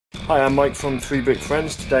Hi, I'm Mike from 3 Brick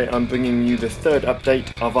Friends. Today I'm bringing you the third update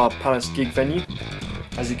of our Palace gig venue.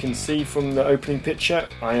 As you can see from the opening picture,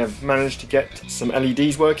 I have managed to get some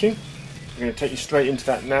LEDs working. I'm going to take you straight into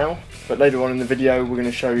that now, but later on in the video we're going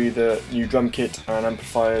to show you the new drum kit and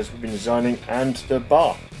amplifiers we've been designing and the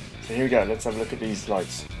bar. So here we go, let's have a look at these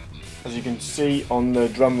lights. As you can see on the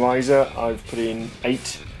drum riser, I've put in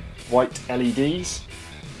 8 white LEDs.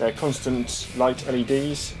 They're constant light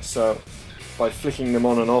LEDs, so by flicking them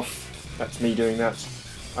on and off, that's me doing that.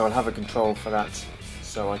 I will have a control for that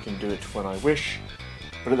so I can do it when I wish.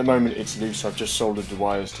 But at the moment it's loose, I've just soldered the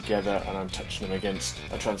wires together and I'm touching them against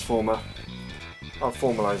a transformer. I'll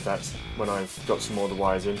formalise that when I've got some more of the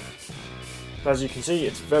wires in. But as you can see,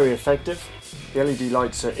 it's very effective. The LED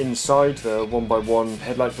lights are inside the 1x1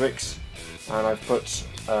 headlight bricks, and I've put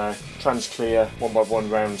a trans-clear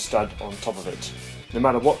 1x1 round stud on top of it. No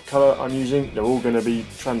matter what colour I'm using, they're all going to be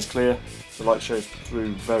trans-clear. The light shows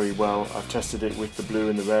through very well. I've tested it with the blue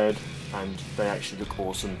and the red and they actually look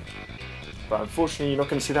awesome. But unfortunately you're not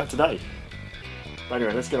going to see that today. But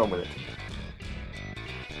anyway, let's get on with it.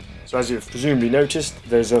 So as you've presumably noticed,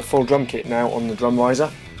 there's a full drum kit now on the drum riser.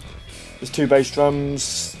 There's 2 bass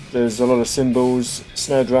drums, there's a lot of cymbals,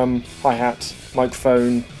 snare drum, hi-hat,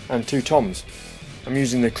 microphone and 2 toms. I'm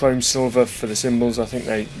using the chrome silver for the cymbals. I think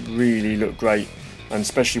they really look great, and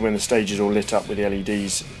especially when the stage is all lit up with the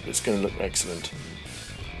LEDs, it's going to look excellent.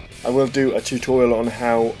 I will do a tutorial on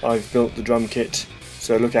how I've built the drum kit,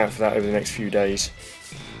 so look out for that over the next few days.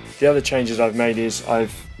 The other changes I've made is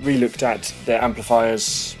I've re-looked at their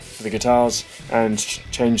amplifiers for the guitars and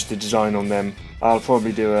changed the design on them. I'll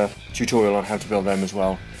probably do a tutorial on how to build them as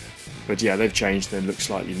well. But yeah, they've changed, they look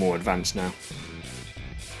slightly more advanced now.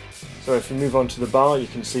 So if we move on to the bar, you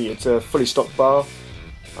can see it's a fully stocked bar.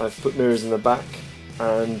 I've put mirrors in the back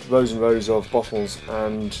and rows of bottles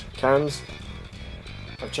and cans.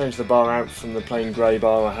 I've changed the bar out from the plain grey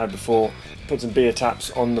bar I had before, put some beer taps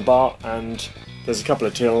on the bar, and there's a couple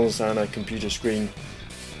of tills and a computer screen.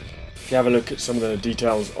 If you have a look at some of the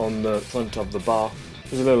details on the front of the bar,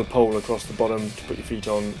 there's a little pole across the bottom to put your feet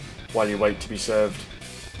on while you wait to be served,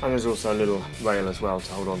 and there's also a little rail as well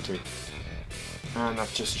to hold on to. And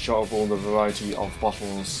that's just a shot of all the variety of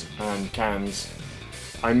bottles and cans.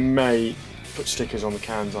 I may put stickers on the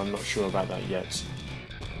cans, I'm not sure about that yet.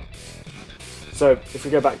 So if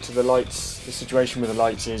we go back to the lights, the situation with the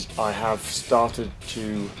lights is I have started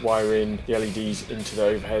to wire in the LEDs into the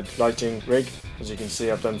overhead lighting rig. As you can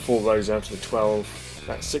see, I've done 4 rows out of the 12.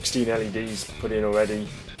 That's 16 LEDs put in already.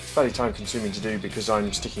 It's fairly time consuming to do because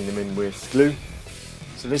I'm sticking them in with glue.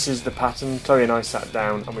 So this is the pattern. Chloe and I sat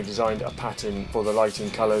down and we designed a pattern for the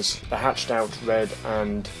lighting colours. The hatched out red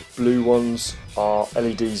and blue ones are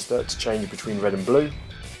LEDs that change between red and blue.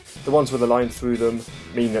 The ones with a line through them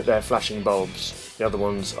mean that they're flashing bulbs. The other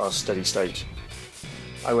ones are steady state.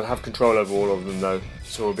 I will have control over all of them though,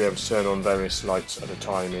 so we'll be able to turn on various lights at a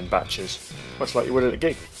time in batches, much like you would at a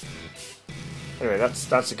gig. Anyway,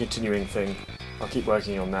 that's a continuing thing. I'll keep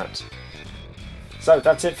working on that. So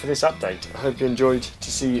that's it for this update. I hope you enjoyed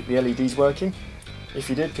to see the LEDs working.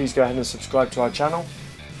 If you did, please go ahead and subscribe to our channel.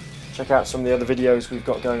 Check out some of the other videos we've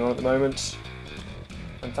got going on at the moment.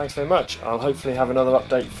 And thanks very much. I'll hopefully have another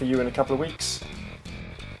update for you in a couple of weeks.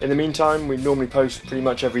 In the meantime, we normally post pretty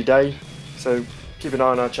much every day, so keep an eye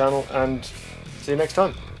on our channel and see you next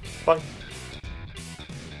time. Bye.